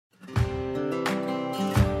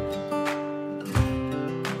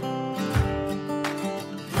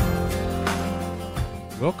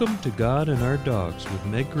Welcome to God and Our Dogs with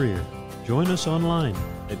Meg Greer. Join us online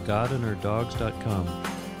at godandourdogs.com.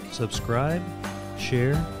 Subscribe,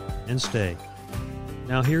 share, and stay.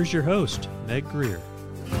 Now here's your host, Meg Greer.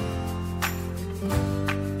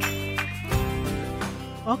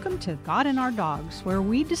 Welcome to God and Our Dogs, where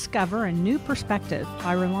we discover a new perspective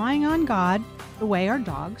by relying on God the way our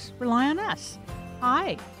dogs rely on us.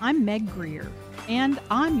 Hi, I'm Meg Greer, and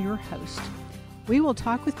I'm your host. We will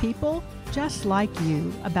talk with people just like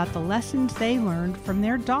you about the lessons they learned from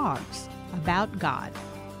their dogs about God.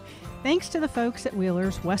 Thanks to the folks at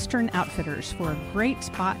Wheeler's Western Outfitters for a great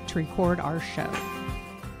spot to record our show.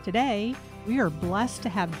 Today, we are blessed to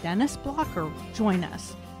have Dennis Blocker join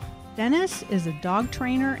us. Dennis is a dog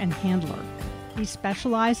trainer and handler. He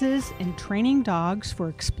specializes in training dogs for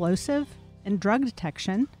explosive and drug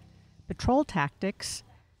detection, patrol tactics,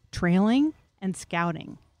 trailing, and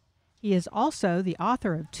scouting. He is also the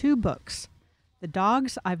author of 2 books, The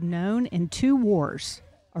Dogs I've Known in 2 Wars,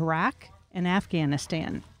 Iraq and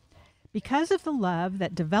Afghanistan. Because of the love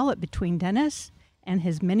that developed between Dennis and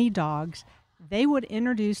his many dogs, they would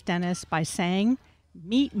introduce Dennis by saying,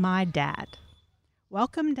 "Meet my dad."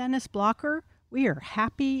 Welcome, Dennis Blocker. We are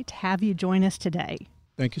happy to have you join us today.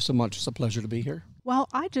 Thank you so much. It's a pleasure to be here. Well,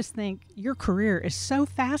 I just think your career is so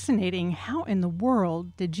fascinating. How in the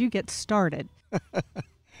world did you get started?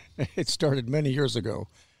 It started many years ago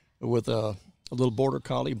with a little border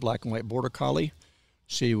collie, black and white border collie.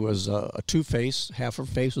 She was a two-face. Half her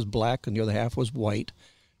face was black and the other half was white.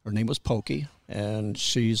 Her name was Pokey, and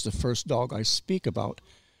she's the first dog I speak about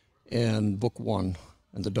in Book 1,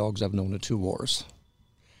 and the dogs I've known in 2 wars.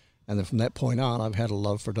 And then from that point on, I've had a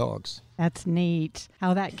love for dogs. That's neat,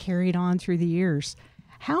 how that carried on through the years.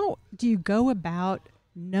 How do you go about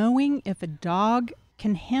knowing if a dog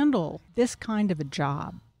can handle this kind of a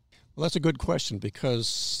job? Well, that's a good question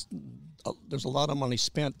because there's a lot of money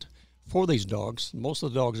spent for these dogs. Most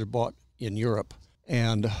of the dogs are bought in Europe.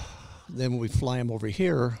 And then when we fly them over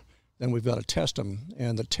here, then we've got to test them.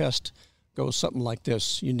 And the test goes something like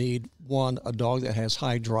this. You need, 1, a dog that has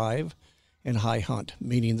high drive and high hunt,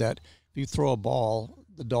 meaning that if you throw a ball,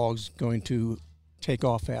 the dog's going to take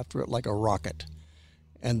off after it like a rocket.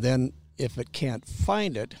 And then if it can't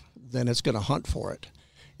find it, then it's going to hunt for it.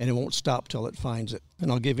 And it won't stop till it finds it.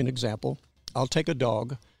 And I'll give you an example. I'll take a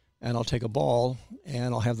dog, and I'll take a ball,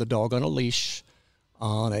 and I'll have the dog on a leash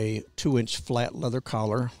on a 2-inch flat leather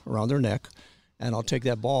collar around their neck, and I'll take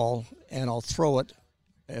that ball, and I'll throw it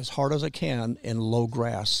as hard as I can in low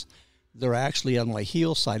grass. They're actually on my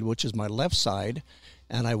heel side, which is my left side,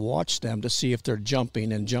 and I watch them to see if they're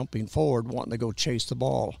jumping and jumping forward, wanting to go chase the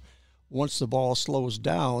ball. Once the ball slows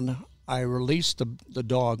down, I release the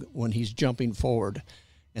dog when he's jumping forward,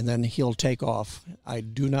 and then he'll take off. I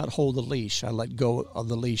do not hold the leash. I let go of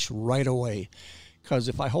the leash right away, because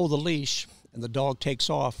if I hold the leash and the dog takes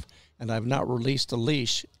off and I've not released the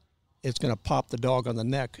leash, it's going to pop the dog on the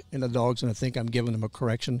neck, and the dog's going to think I'm giving him a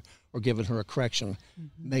correction or giving her a correction,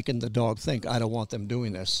 making the dog think I don't want them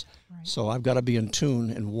doing this. Right. So I've got to be in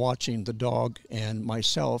tune and watching the dog and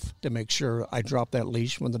myself to make sure I drop that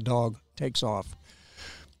leash when the dog takes off.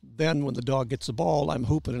 Then when the dog gets the ball, I'm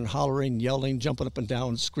hooping and hollering, yelling, jumping up and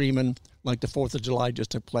down, screaming like the 4th of July just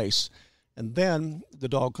took place. And then the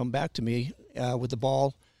dog come back to me with the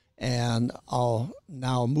ball, and I'll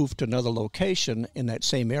now move to another location in that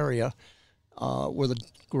same area where the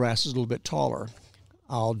grass is a little bit taller.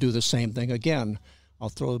 I'll do the same thing again. I'll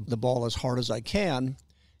throw the ball as hard as I can,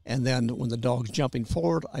 and then when the dog's jumping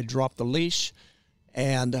forward, I drop the leash,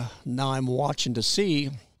 and now I'm watching to see.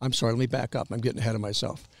 I'm sorry, let me back up. I'm getting ahead of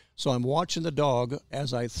myself. So I'm watching the dog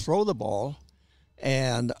as I throw the ball,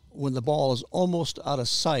 and when the ball is almost out of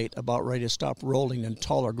sight, about ready to stop rolling in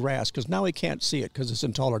taller grass, because now he can't see it because it's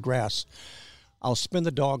in taller grass, I'll spin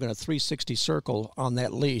the dog in a 360 circle on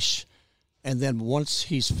that leash, and then once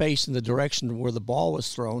he's facing the direction where the ball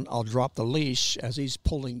was thrown, I'll drop the leash as he's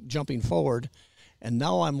jumping forward, and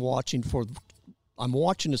now I'm watching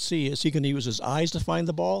to see, is he going to use his eyes to find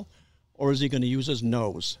the ball, or is he going to use his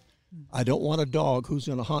nose? I don't want a dog who's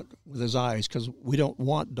going to hunt with his eyes, because we don't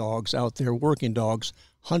want dogs out there, working dogs,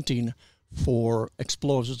 hunting for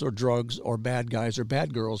explosives or drugs or bad guys or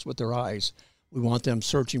bad girls with their eyes. We want them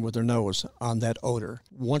searching with their nose on that odor.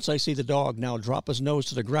 Once I see the dog now drop his nose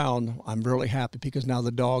to the ground, I'm really happy, because now the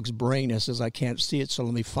dog's brain says, I can't see it, so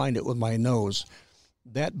let me find it with my nose.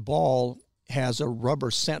 That ball has a rubber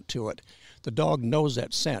scent to it. The dog knows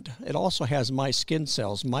that scent. It also has my skin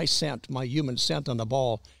cells, my scent, my human scent on the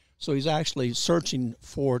ball. So he's actually searching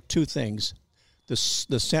for 2 things, the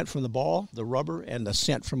scent from the ball, the rubber, and the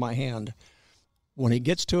scent from my hand. When he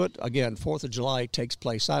gets to it, again, 4th of July takes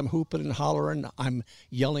place. I'm hooping and hollering. I'm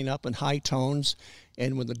yelling up in high tones.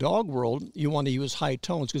 And with the dog world, you want to use high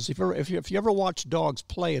tones because if you ever watch dogs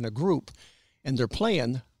play in a group and they're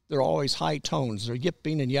playing, they're always high tones. They're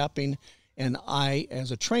yipping and yapping. And I,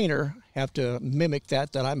 as a trainer, have to mimic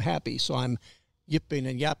that I'm happy. So I'm yipping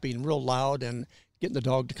and yapping real loud and getting the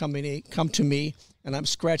dog to come to me. And I'm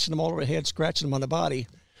scratching them all over the head, scratching them on the body.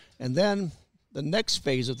 And then the next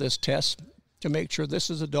phase of this test, to make sure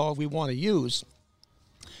this is a dog we want to use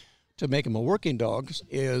to make him a working dog,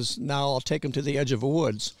 is now I'll take him to the edge of a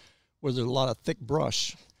woods where there's a lot of thick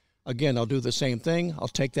brush. Again, I'll do the same thing. I'll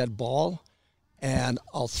take that ball and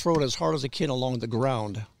I'll throw it as hard as I can along the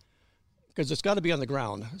ground because it's got to be on the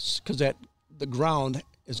ground because the ground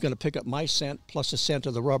is going to pick up my scent plus the scent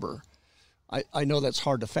of the rubber. I know that's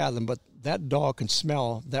hard to fathom, but that dog can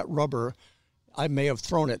smell that rubber. I may have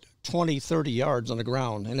thrown it 20, 30 yards on the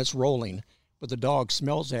ground and it's rolling. But the dog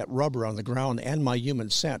smells that rubber on the ground and my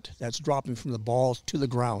human scent that's dropping from the ball to the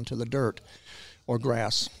ground, to the dirt or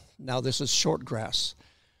grass. Now this is short grass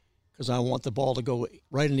because I want the ball to go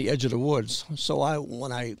right in the edge of the woods. So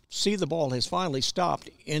when I see the ball has finally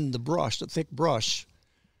stopped in the brush, the thick brush,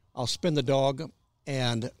 I'll spin the dog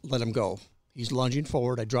and let him go. He's lunging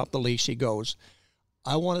forward. I drop the leash. He goes.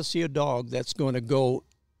 I want to see a dog that's going to go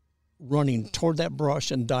running toward that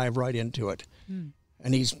brush and dive right into it.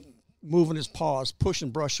 And he's moving his paws, pushing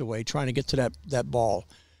brush away, trying to get to that ball.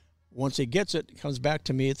 Once he gets it, comes back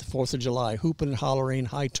to me at the 4th of July, hooping and hollering,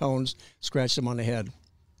 high tones, scratch him on the head.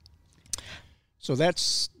 So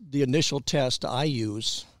that's the initial test I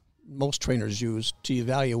use, most trainers use, to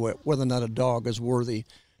evaluate whether or not a dog is worthy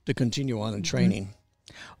to continue on in training.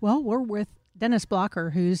 Well, we're with Dennis Blocker,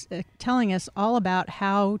 who's telling us all about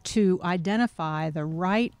how to identify the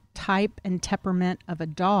right type and temperament of a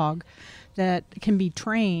dog that can be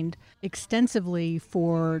trained extensively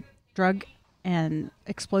for drug and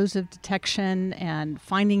explosive detection and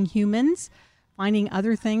finding humans, finding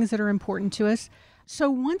other things that are important to us.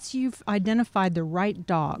 So once you've identified the right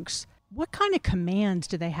dogs, what kind of commands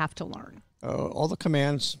do they have to learn? All the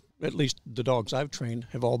commands, at least the dogs I've trained,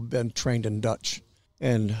 have all been trained in Dutch.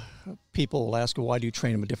 And people will ask, why do you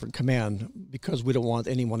train them a different command? Because we don't want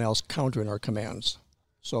anyone else countering our commands.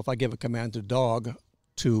 So if I give a command to the dog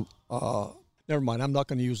to, never mind, I'm not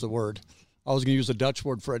going to use the word. I was going to use the Dutch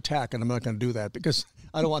word for attack, and I'm not going to do that because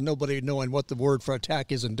I don't want nobody knowing what the word for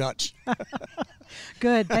attack is in Dutch.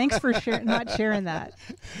 Good. Thanks for not sharing that.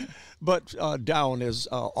 But down is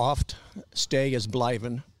oft, stay is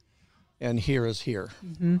blijven, and here is here.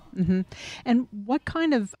 Mm-hmm, mm-hmm. And what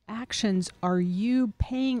kind of actions are you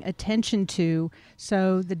paying attention to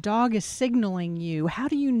so the dog is signaling you? How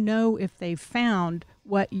do you know if they've found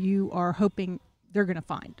what you are hoping they're going to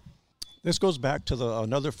find? This goes back to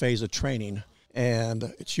another phase of training,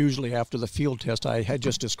 and it's usually after the field test I had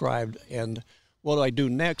just described. And what I do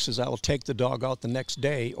next is I will take the dog out the next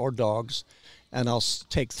day, or dogs, and I'll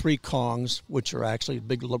take 3 kongs, which are actually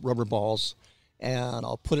big rubber balls, and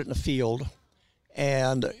I'll put it in a field,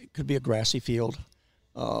 and it could be a grassy field,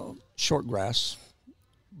 short grass,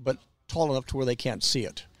 but tall enough to where they can't see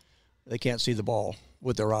it. They can't see the ball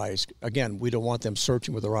with their eyes. Again, we don't want them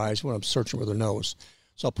searching with their eyes. We want them searching with their nose.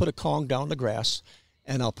 So I'll put a kong down the grass,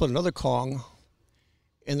 and I'll put another kong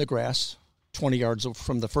in the grass 20 yards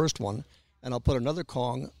from the first one, and I'll put another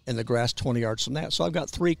kong in the grass 20 yards from that. So I've got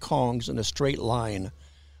 3 kongs in a straight line,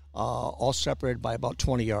 all separated by about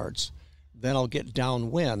 20 yards. Then I'll get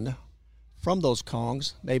downwind from those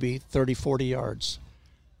kongs, maybe 30, 40 yards.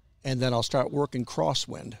 And then I'll start working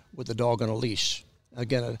crosswind with the dog on a leash.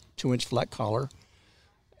 Again, a 2-inch flat collar.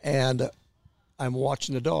 And I'm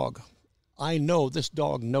watching the dog. I know this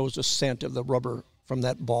dog knows the scent of the rubber from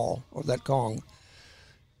that ball or that kong.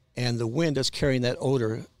 And the wind is carrying that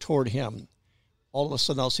odor toward him. All of a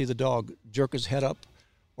sudden, I'll see the dog jerk his head up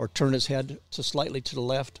or turn his head slightly to the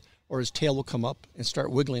left, or his tail will come up and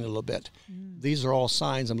start wiggling a little bit. These are all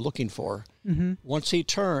signs I'm looking for. Mm-hmm. Once he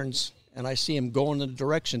turns and I see him going in the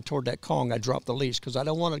direction toward that kong, I drop the leash because I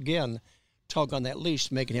don't want to, again, tug on that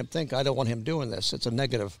leash, making him think I don't want him doing this. It's a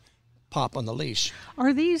negative pop on the leash.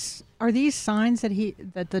 Are these signs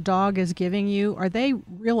that the dog is giving you, are they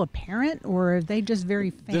real apparent or are they just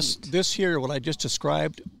very faint? This here, what I just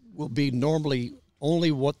described, will be normally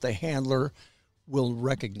only what the handler will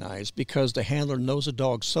recognize because the handler knows the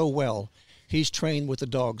dog so well. He's trained with the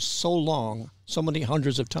dog so long, so many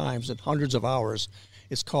hundreds of times and hundreds of hours.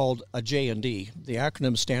 It's called a J&D. The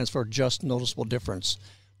acronym stands for Just Noticeable Difference.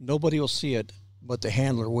 Nobody will see it, but the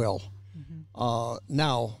handler will. Mm-hmm.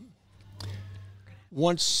 Now,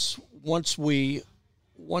 once we've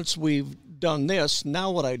done this,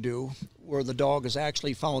 now what I do where the dog has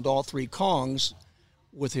actually found all 3 Kongs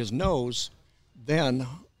with his nose, then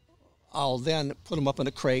I'll then put him up in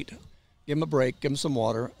a crate, give him a break, give him some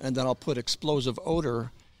water, and then I'll put explosive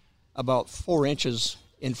odor about 4 inches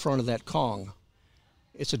in front of that Kong.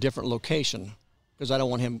 It's a different location because I don't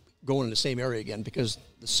want him going in the same area again because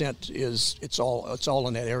the scent is, it's all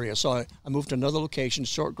in that area. So I moved to another location,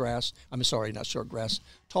 taller grass.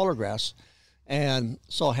 And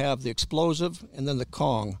so I'll have the explosive and then the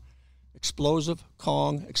Kong. Explosive,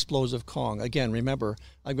 Kong, explosive, Kong. Again, remember,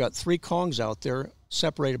 I've got 3 Kongs out there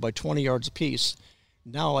separated by 20 yards apiece.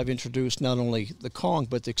 Now I've introduced not only the Kong,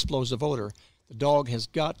 but the explosive odor. The dog has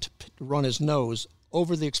got to run his nose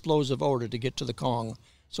over the explosive odor to get to the Kong.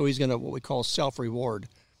 So he's going to, what we call self-reward.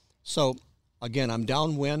 So, again, I'm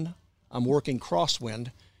downwind. I'm working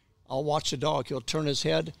crosswind. I'll watch the dog. He'll turn his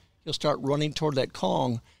head. He'll start running toward that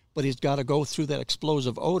Kong, but he's got to go through that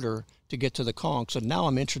explosive odor to get to the Kong. So now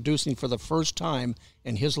I'm introducing for the first time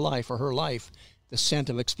in his life or her life the scent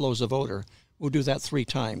of explosive odor. We'll do that 3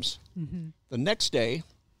 times. Mm-hmm. The next day,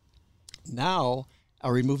 now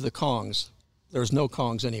I'll remove the Kongs. There's no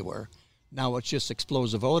Kongs anywhere. Now it's just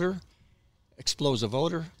explosive odor, explosive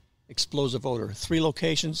odor, explosive odor. 3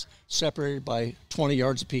 locations separated by 20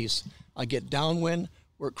 yards apiece. I get downwind,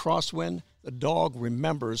 work crosswind. The dog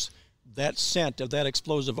remembers that scent of that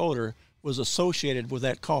explosive odor was associated with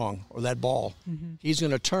that Kong or that ball. Mm-hmm. He's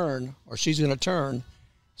going to turn or she's going to turn.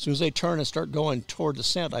 As soon as they turn and start going toward the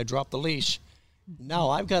scent, I drop the leash. Now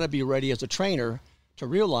I've got to be ready as a trainer to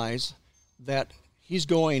realize that he's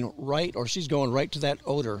going right or she's going right to that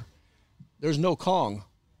odor. There's no Kong.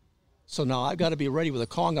 So now I've got to be ready with a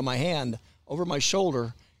Kong in my hand over my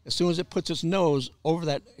shoulder. As soon as it puts its nose over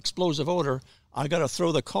that explosive odor, I got to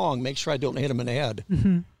throw the Kong, make sure I don't hit him in the head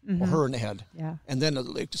or her in the head. Yeah. And then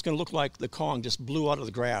it's going to look like the Kong just blew out of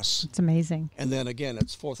the grass. It's amazing. And then again,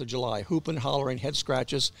 it's 4th of July, hooping, hollering, head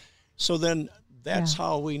scratches. So then that's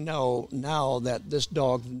how we know now that this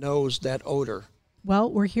dog knows that odor. Well,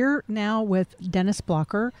 we're here now with Dennis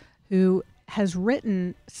Blocker, who has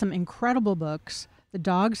written some incredible books, The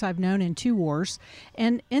Dogs I've Known in 2 Wars.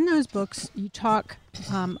 And in those books, you talk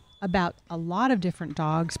about a lot of different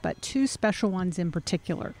dogs, but 2 special ones in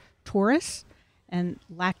particular, Taurus and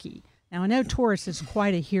Lackey. Now, I know Taurus is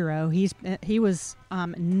quite a hero. He was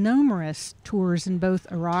numerous tours in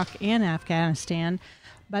both Iraq and Afghanistan.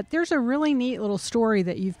 But there's a really neat little story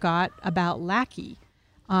that you've got about Lackey.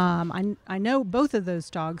 I know both of those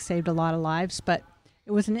dogs saved a lot of lives, but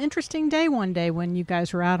it was an interesting day one day when you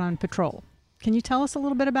guys were out on patrol. Can you tell us a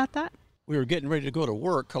little bit about that? We were getting ready to go to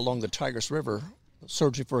work along the Tigris River,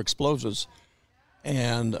 searching for explosives,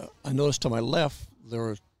 and I noticed to my left there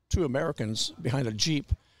were 2 Americans behind a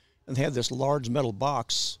Jeep, and they had this large metal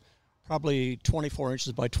box, probably 24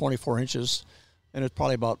 inches by 24 inches, and it's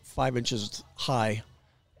probably about 5 inches high,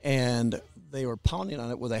 and they were pounding on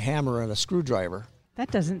it with a hammer and a screwdriver. That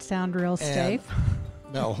doesn't sound real safe.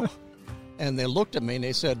 No. And they looked at me and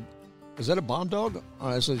they said, "Is that a bomb dog?" And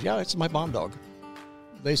I said, "Yeah, it's my bomb dog."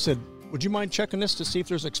 They said, "Would you mind checking this to see if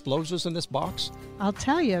there's explosives in this box?" I'll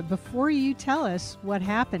tell you, before you tell us what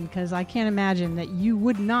happened, because I can't imagine that you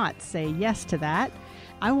would not say yes to that,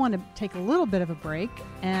 I want to take a little bit of a break.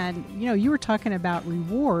 And, you were talking about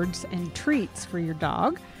rewards and treats for your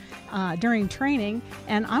dog during training.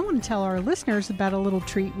 And I want to tell our listeners about a little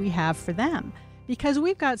treat we have for them, because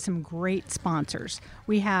we've got some great sponsors.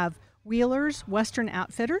 We have Wheelers Western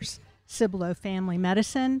Outfitters, Cibolo Family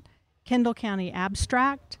Medicine, Kendall County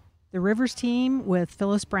Abstract, the Rivers Team with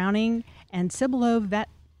Phyllis Browning, and Cibolo Vet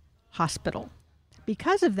Hospital.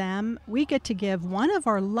 Because of them, we get to give one of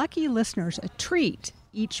our lucky listeners a treat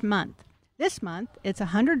each month. This month, it's a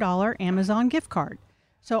 $100 Amazon gift card.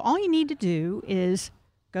 So all you need to do is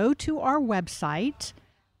go to our website,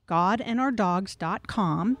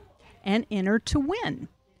 godandourdogs.com, and enter to win.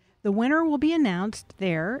 The winner will be announced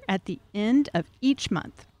there at the end of each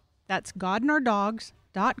month. That's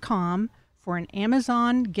godandourdogs.com for an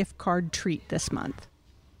Amazon gift card treat this month.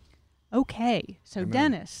 Okay, so Amen.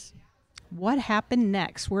 Dennis, what happened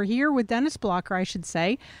next? We're here with Dennis Blocker, I should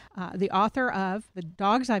say, the author of The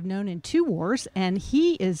Dogs I've Known in 2 Wars, and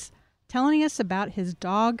he is telling us about his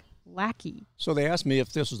dog, Lackey. So they asked me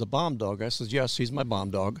if this was a bomb dog. I said, yes, he's my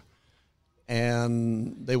bomb dog.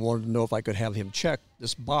 And they wanted to know if I could have him check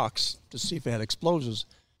this box to see if it had explosives.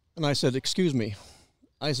 And I said, excuse me.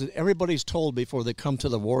 I said, everybody's told before they come to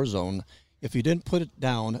the war zone, if you didn't put it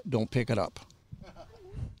down, don't pick it up.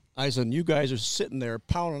 I said, you guys are sitting there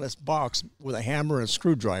pounding this box with a hammer and a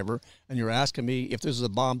screwdriver, and you're asking me if this is a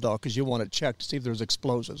bomb dog because you want to check to see if there's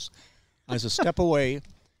explosives. I said, step away.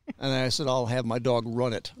 And I said, I'll have my dog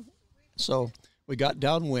run it. So we got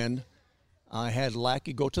downwind. I had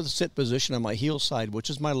Lackey go to the sit position on my heel side, which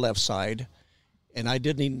is my left side, and I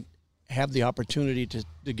didn't even have the opportunity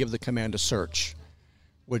to give the command to search,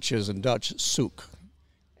 which is in Dutch, soek.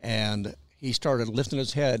 And he started lifting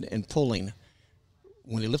his head and pulling.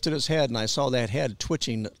 When he lifted his head and I saw that head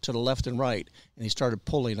twitching to the left and right, and he started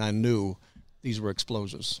pulling, I knew these were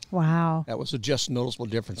explosives. Wow. That was a just noticeable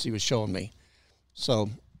difference he was showing me. So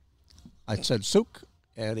I said, sook,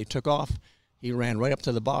 and he took off. He ran right up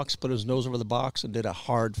to the box, put his nose over the box, and did a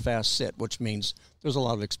hard, fast sit, which means there's a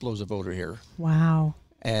lot of explosive odor here. Wow.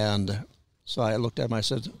 And so I looked at him, I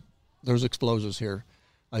said, there's explosives here.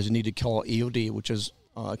 I just need to call EOD, which is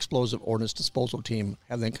Explosive Ordnance Disposal Team,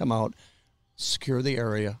 have them come out, secure the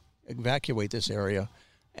area, evacuate this area,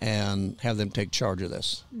 and have them take charge of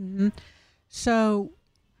this. Mm-hmm. So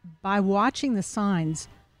by watching the signs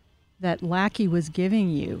that Lackey was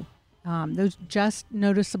giving you, those just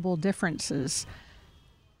noticeable differences,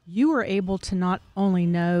 you were able to not only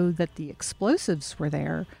know that the explosives were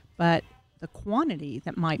there, but the quantity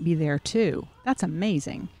that might be there too. That's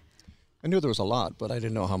amazing. I knew there was a lot, but I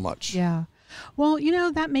didn't know how much. Yeah. Well,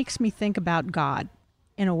 that makes me think about God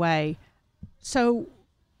in a way. So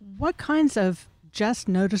what kinds of just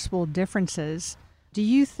noticeable differences do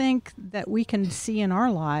you think that we can see in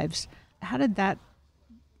our lives? How did that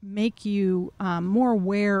make you more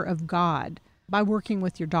aware of God by working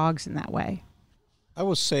with your dogs in that way? I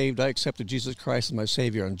was saved. I accepted Jesus Christ as my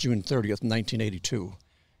Savior on June 30th, 1982.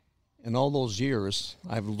 In all those years,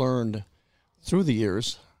 I've learned through the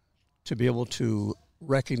years to be able to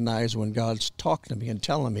recognize when God's talking to me and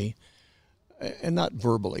telling me, and not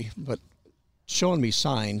verbally, but showing me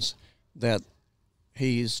signs that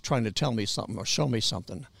he's trying to tell me something or show me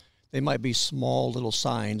something. They might be small little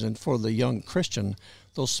signs, and for the young Christian,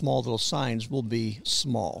 those small little signs will be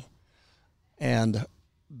small. And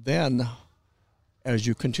then as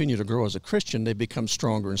you continue to grow as a Christian, they become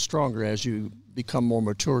stronger and stronger. As you become more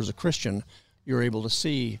mature as a Christian, you're able to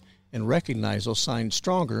see and recognize those signs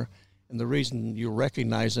stronger. And the reason you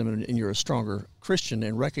recognize them and you're a stronger Christian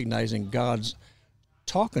and recognizing God's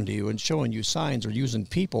talking to you and showing you signs or using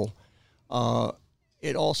people,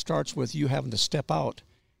 it all starts with you having to step out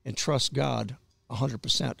and trust God 100%.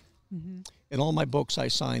 Mm-hmm. In all my books, I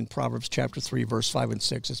sign Proverbs chapter 3, verse 5 and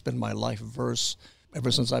 6. It's been my life verse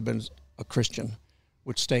ever since I've been a Christian,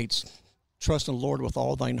 which states, trust in the Lord with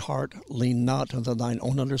all thine heart, lean not unto thine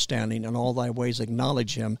own understanding, in all thy ways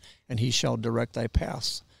acknowledge him, and he shall direct thy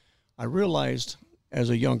paths. I realized as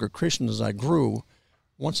a younger Christian, as I grew,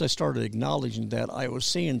 once I started acknowledging that I was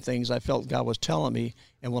seeing things I felt God was telling me,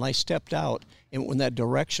 and when I stepped out and went in that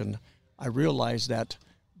direction, I realized that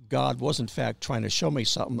God was in fact trying to show me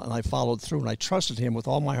something, and I followed through, and I trusted him with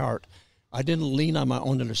all my heart. I didn't lean on my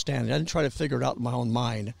own understanding. I didn't try to figure it out in my own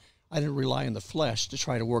mind. I didn't rely on the flesh to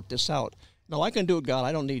try to work this out. No, I can do it, God.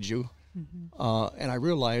 I don't need you. Mm-hmm. And I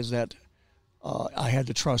realized that I had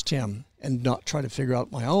to trust him and not try to figure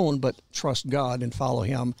out my own, but trust God and follow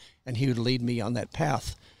him, and he would lead me on that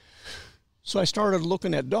path. So I started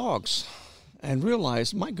looking at dogs and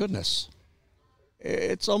realized, my goodness,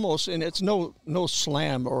 it's almost, and it's no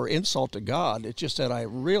slam or insult to God. It's just that I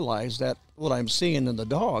realized that what I'm seeing in the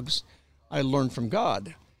dogs, I learned from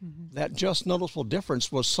God. Mm-hmm. That just noticeable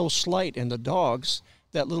difference was so slight in the dogs,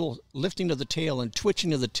 that little lifting of the tail and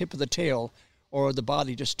twitching of the tip of the tail, or the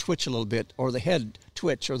body just twitch a little bit, or the head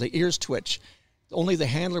twitch, or the ears twitch. Only the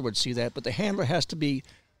handler would see that, but the handler has to be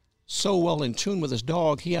so well in tune with his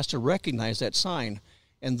dog, he has to recognize that sign.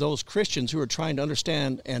 And those Christians who are trying to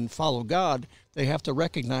understand and follow God, they have to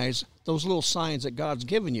recognize those little signs that God's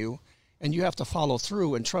given you, and you have to follow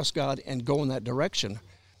through and trust God and go in that direction.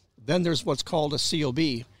 Then there's what's called a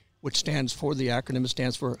COB, which stands for, the acronym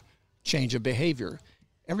stands for change of behavior.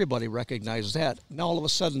 Everybody recognizes that. Now all of a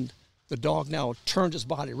sudden, the dog now turns his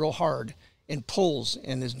body real hard and pulls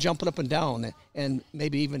and is jumping up and down and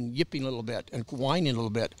maybe even yipping a little bit and whining a little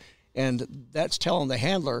bit. And that's telling the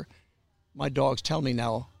handler, my dog's telling me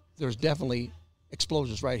now there's definitely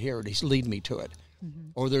explosives right here, and he's leading me to it. Mm-hmm.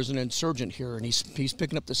 Or there's an insurgent here, and he's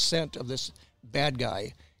picking up the scent of this bad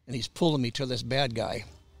guy, and he's pulling me to this bad guy.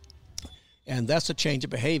 And that's a change of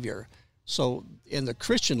behavior. So in the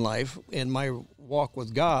Christian life, in my walk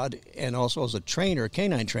with God, and also as a trainer, a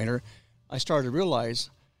canine trainer, I started to realize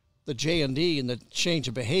the J&D and the change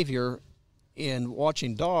of behavior in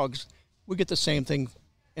watching dogs, we get the same thing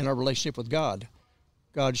in our relationship with God.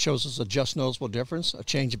 God shows us a just noticeable difference, a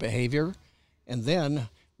change of behavior, and then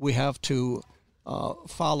we have to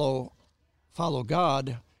follow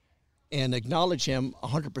God and acknowledge him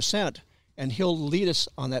 100%, and he'll lead us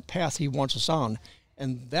on that path he wants us on.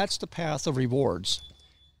 And that's the path of rewards.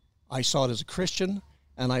 I saw it as a Christian,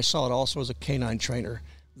 and I saw it also as a canine trainer,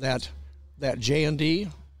 that J&D,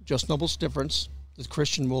 Just Noble's Difference, the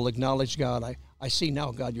Christian will acknowledge God. I see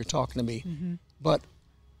now, God, you're talking to me. Mm-hmm. But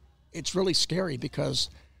it's really scary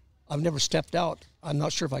because I've never stepped out. I'm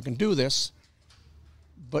not sure if I can do this,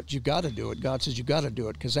 but you got to do it. God says you got to do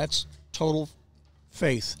it, because that's total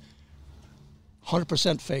faith,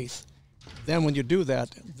 100% faith. Then when you do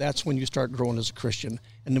that, that's when you start growing as a Christian.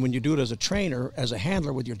 And then when you do it as a trainer, as a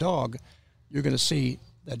handler with your dog, you're going to see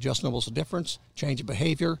that Just Noble's a difference, change of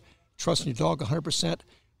behavior, trusting your dog 100%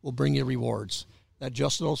 will bring you rewards. That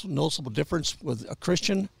Just Noticeable difference with a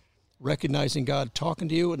Christian, recognizing God talking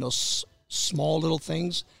to you in those small little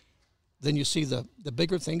things. Then you see the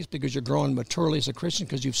bigger things, because you're growing maturely as a Christian,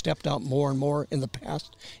 because you've stepped out more and more in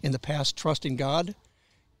the past trusting God.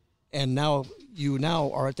 And now you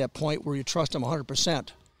are at that point where you trust Him 100%.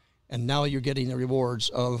 And now you're getting the rewards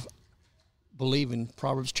of believing.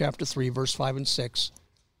 Proverbs chapter 3, verse 5 and 6.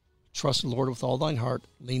 Trust in the Lord with all thine heart.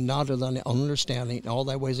 Lean not to thine own understanding. In all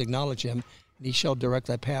thy ways acknowledge Him, and He shall direct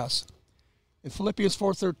thy paths. In Philippians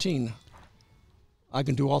 4:13, I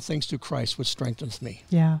can do all things through Christ, which strengthens me.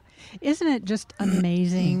 Yeah. Isn't it just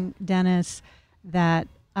amazing, Dennis, that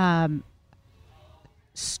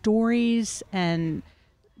stories and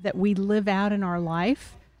that we live out in our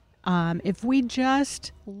life, if we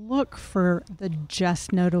just look for the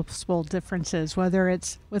just noticeable differences, whether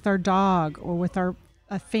it's with our dog or with our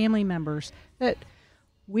family members, that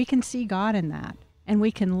we can see God in that, and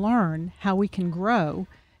we can learn how we can grow.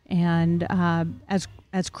 And as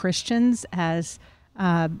Christians, as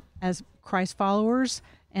Christ followers,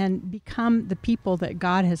 and become the people that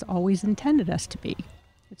God has always intended us to be.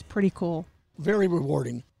 It's pretty cool. Very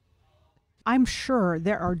rewarding. I'm sure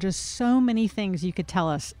there are just so many things you could tell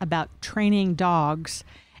us about training dogs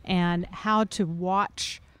and how to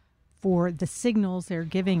watch for the signals they're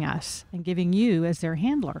giving us and giving you as their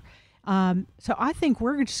handler. So I think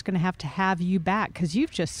we're just going to have you back, because you've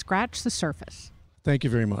just scratched the surface. Thank you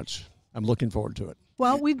very much. I'm looking forward to it.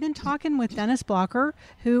 Well, we've been talking with Dennis Blocker,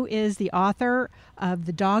 who is the author of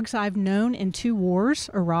The Dogs I've Known in Two Wars,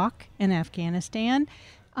 Iraq and Afghanistan.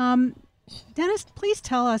 Dennis, please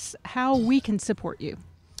tell us how we can support you.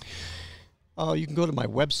 You can go to my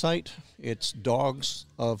website. It's Dogs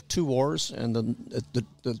of Two Wars, and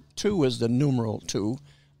the two is the numeral 2,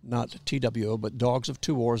 not TWO, but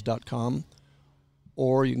dogsoftwowars.com.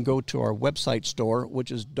 Or you can go to our website store, which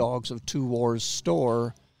is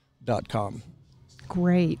dogsoftwowarsstore.com.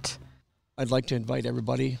 Great. I'd like to invite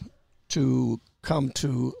everybody to come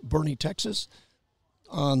to Boerne, Texas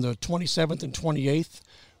on the 27th and 28th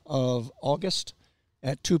of August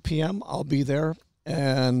at 2 p.m. I'll be there,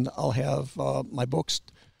 and I'll have my books,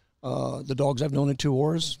 The Dogs I've Known in Two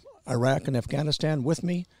Wars, Iraq and Afghanistan, with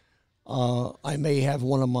me. I may have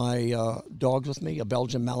one of my dogs with me, a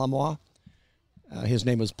Belgian Malinois. His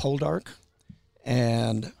name is Poldark,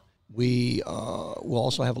 and we will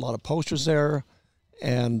also have a lot of posters there,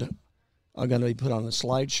 and I'm going to be put on the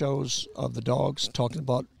slideshows of the dogs, talking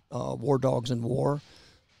about war dogs and war.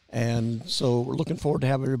 And so we're looking forward to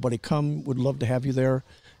having everybody come. Would love to have you there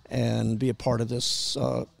and be a part of this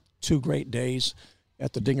 2 great days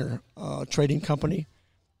at the Dinger Trading Company.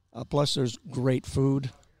 Plus, there's great food,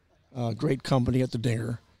 great company at the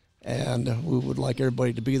Dinger, and we would like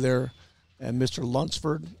everybody to be there. And Mr.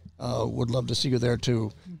 Lunsford would love to see you there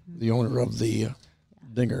too, the owner of the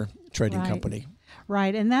Dinger Trading Company.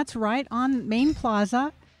 Right, and that's right on Main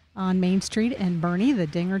Plaza on Main Street in Boerne, the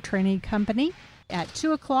Dinger Trading Company, at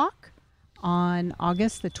 2 o'clock on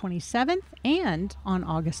August the 27th and on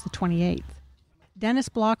August the 28th. Dennis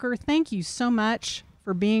Blocker, thank you so much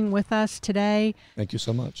for being with us today. Thank you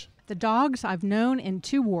so much. The Dogs I've Known in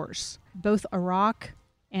Two Wars, both Iraq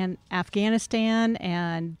and Afghanistan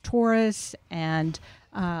and Taurus and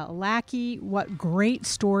Lackey. What great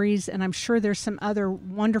stories, and I'm sure there's some other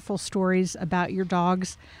wonderful stories about your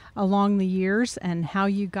dogs along the years and how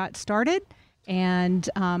you got started and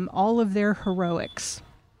all of their heroics.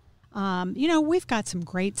 We've got some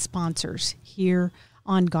great sponsors here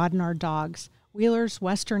on God and Our Dogs. Wheeler's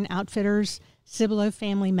Western Outfitters, Cibolo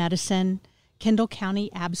Family Medicine, Kendall County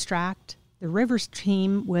Abstract, the Rivers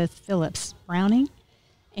Team with Phillips Browning,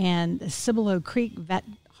 and the Cibolo Creek Vet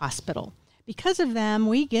Hospital. Because of them,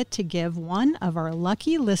 we get to give one of our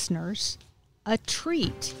lucky listeners a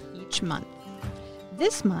treat each month.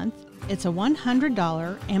 This month, it's a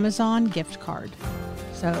 $100 Amazon gift card.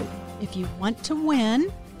 So if you want to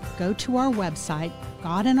win, go to our website,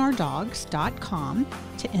 godandourdogs.com,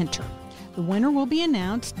 to enter. The winner will be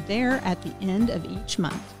announced there at the end of each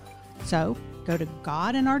month. So go to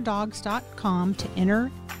godandourdogs.com to enter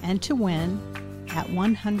and to win that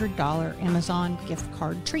 $100 Amazon gift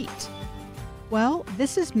card treat. Well,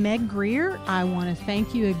 this is Meg Greer. I want to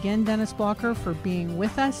thank you again, Dennis Blocker, for being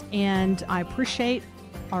with us, and I appreciate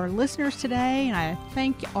our listeners today, and I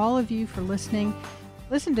thank all of you for listening.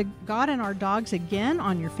 Listen to God and Our Dogs again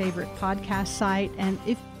on your favorite podcast site, and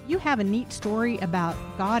if you have a neat story about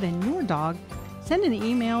God and your dog, send an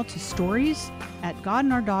email to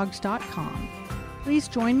stories@godandourdogs.com. Please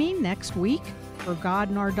join me next week for God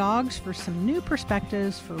and Our Dogs for some new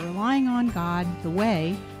perspectives for relying on God the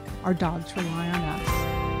way our dogs rely on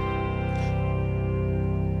us.